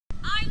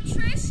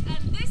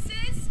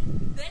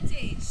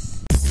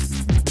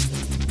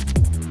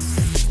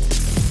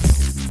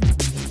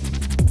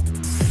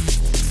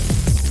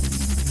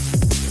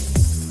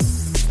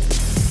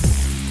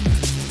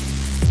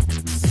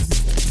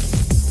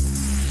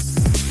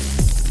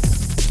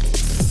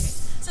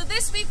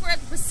at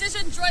the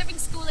Precision Driving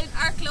School in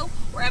Arklow,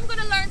 where I'm going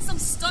to learn some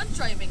stunt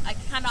driving. I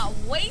cannot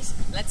wait.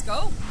 Let's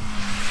go.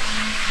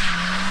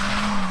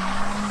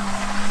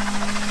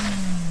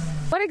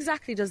 What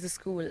exactly does the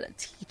school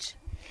teach?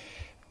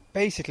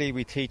 Basically,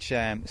 we teach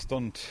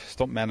stunt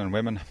men and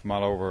women from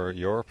all over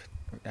Europe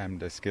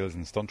the skills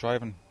in stunt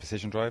driving,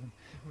 precision driving,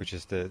 which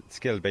is the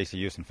skill basically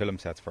used in film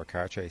sets for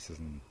car chases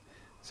and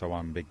so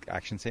on, big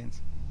action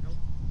scenes.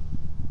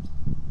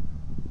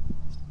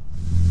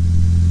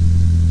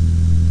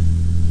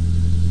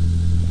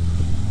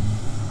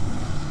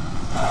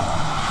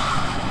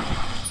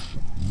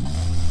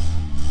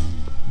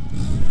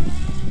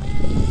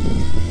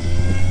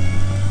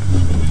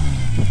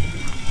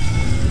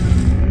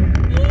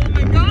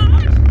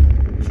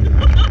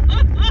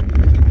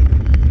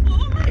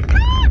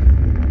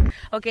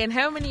 Okay, and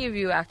how many of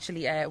you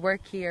actually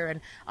work here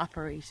and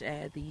operate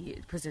the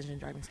Precision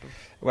Driving School?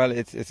 Well,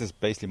 it's just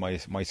basically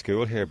my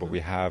school here, but we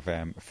have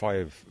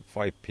five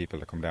people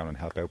that come down and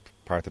help out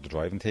part of the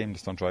driving team, the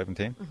stunt driving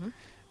team.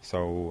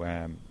 So,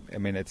 I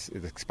mean, it's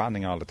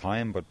expanding all the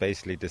time, but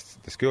basically the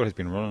school has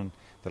been running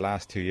the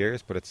last 2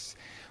 years, but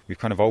we've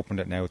kind of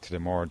opened it now to the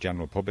more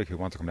general public who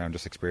want to come down and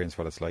just experience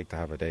what it's like to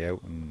have a day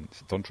out and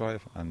stunt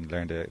drive and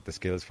learn the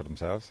skills for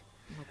themselves.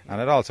 Okay.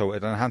 And it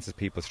enhances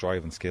people's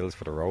driving skills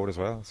for the road as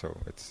well, so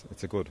it's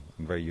a good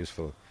and very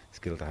useful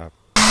skill to have.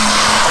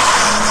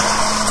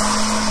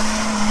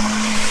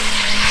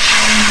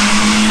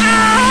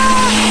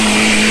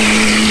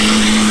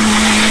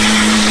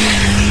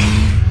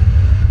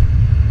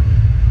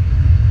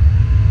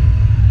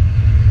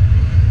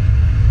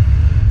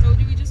 So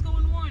do we just go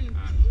in one?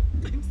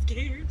 I'm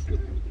scared.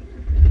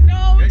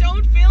 No, okay.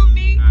 Don't film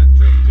me.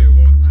 3, 2,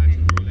 1.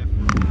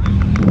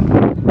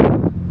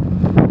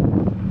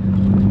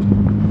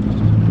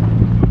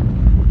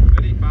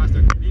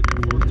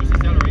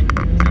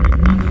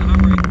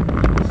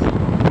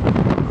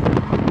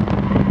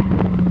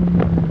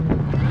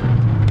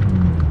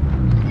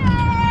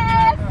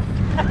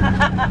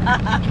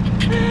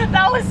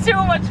 That was too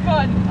much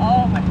fun.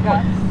 Oh my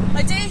god.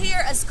 My day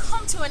here has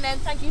come to an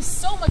end. Thank you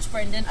so much,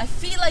 Brendan. I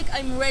feel like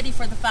I'm ready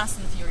for the Fast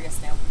and the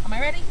Furious now. Am I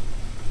ready?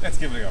 Let's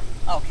give it a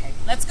go. Okay,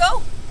 let's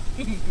go.